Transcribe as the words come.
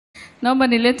Naomba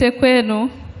nilete kwenu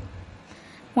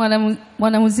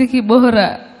mwanamuziki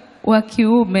bora wa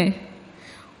kiume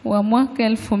wa mwaka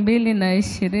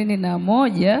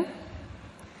 2021,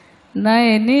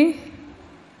 naye ni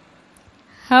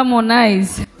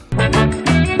Harmonize.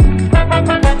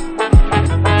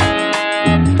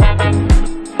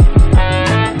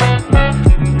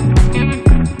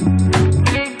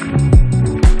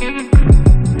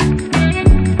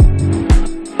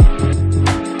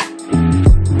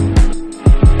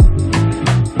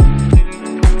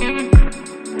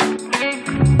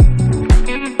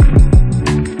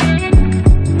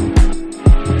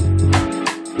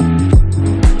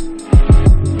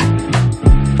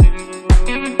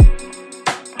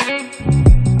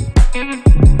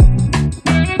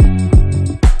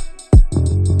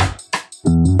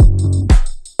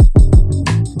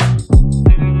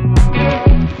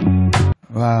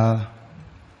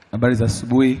 Habari za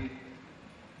asubuhi.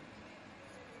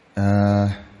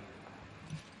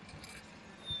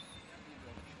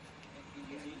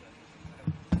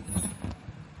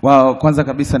 Kwanza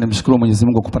kabisa nimshukuru Mwenyezi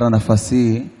Mungu kupata nafasi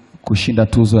hii kushinda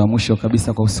tuzo ya mwisho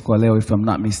kabisa kwa usiku wa leo, if I'm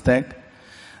not mistaken.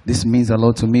 This means a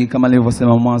lot to me. Kama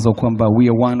nilivyosema mwanzo kwamba we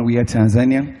are one, we are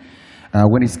Tanzanian.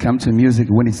 When it's come to music,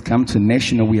 when it's come to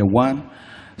national, we are one.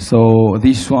 So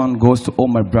this one goes to all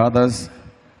my brothers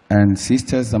and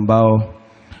sisters ambao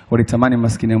walitamani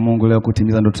maskini ya Mungu leo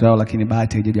kutimiza ndoto yao, lakini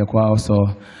bahati haijaja kwao. So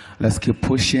let's keep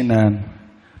pushing and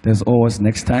there's always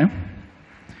next time.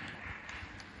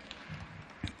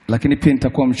 Lakini pia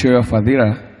nitakuwa mchoyo wa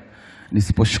fadhila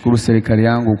nisiposhukuru serikali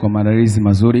yangu kwa maandalizi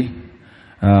mazuri.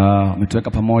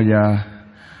 Umetuweka pamoja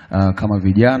kama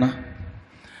vijana.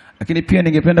 Lakini pia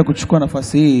ningependa kuchukua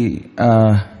nafasi hii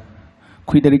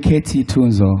kuidedicate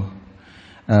tuzo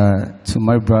to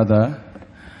my brother,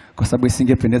 kwa sababu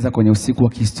isingependeza kwenye usiku wa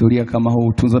kihistoria kama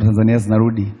huu tuzo Tanzania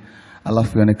zinarudi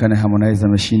alafu ionekane Harmonize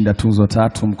ameshinda tuzo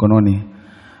 3 mkononi,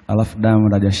 alafu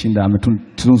Diamondi hajashinda,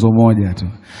 ametuzo moja tu.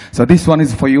 So this one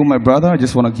is for you my brother. I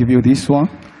just want to give you this one.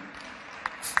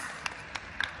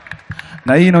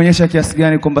 Na hii inaonyesha kiasi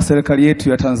gani kwamba serikali yetu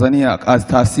ya Tanzania as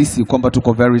taasisi kwamba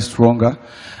tuko very stronger,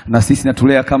 na sisi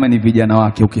natulea kama ni vijana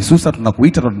wake. Ukisusa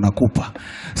tunakuita na tunakupa.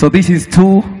 So this is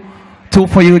two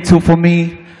for you, 2 for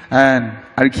me, and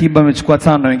Alikiba amechukua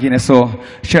 5 wengine. So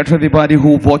shout to everybody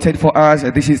who voted for us.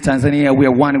 This is Tanzania. We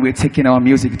are one. We are taking our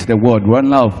music to the world. One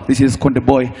love. This is Konde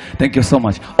Boy. Thank you so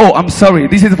much. Oh, I'm sorry.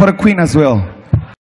 This is for the Queen as well.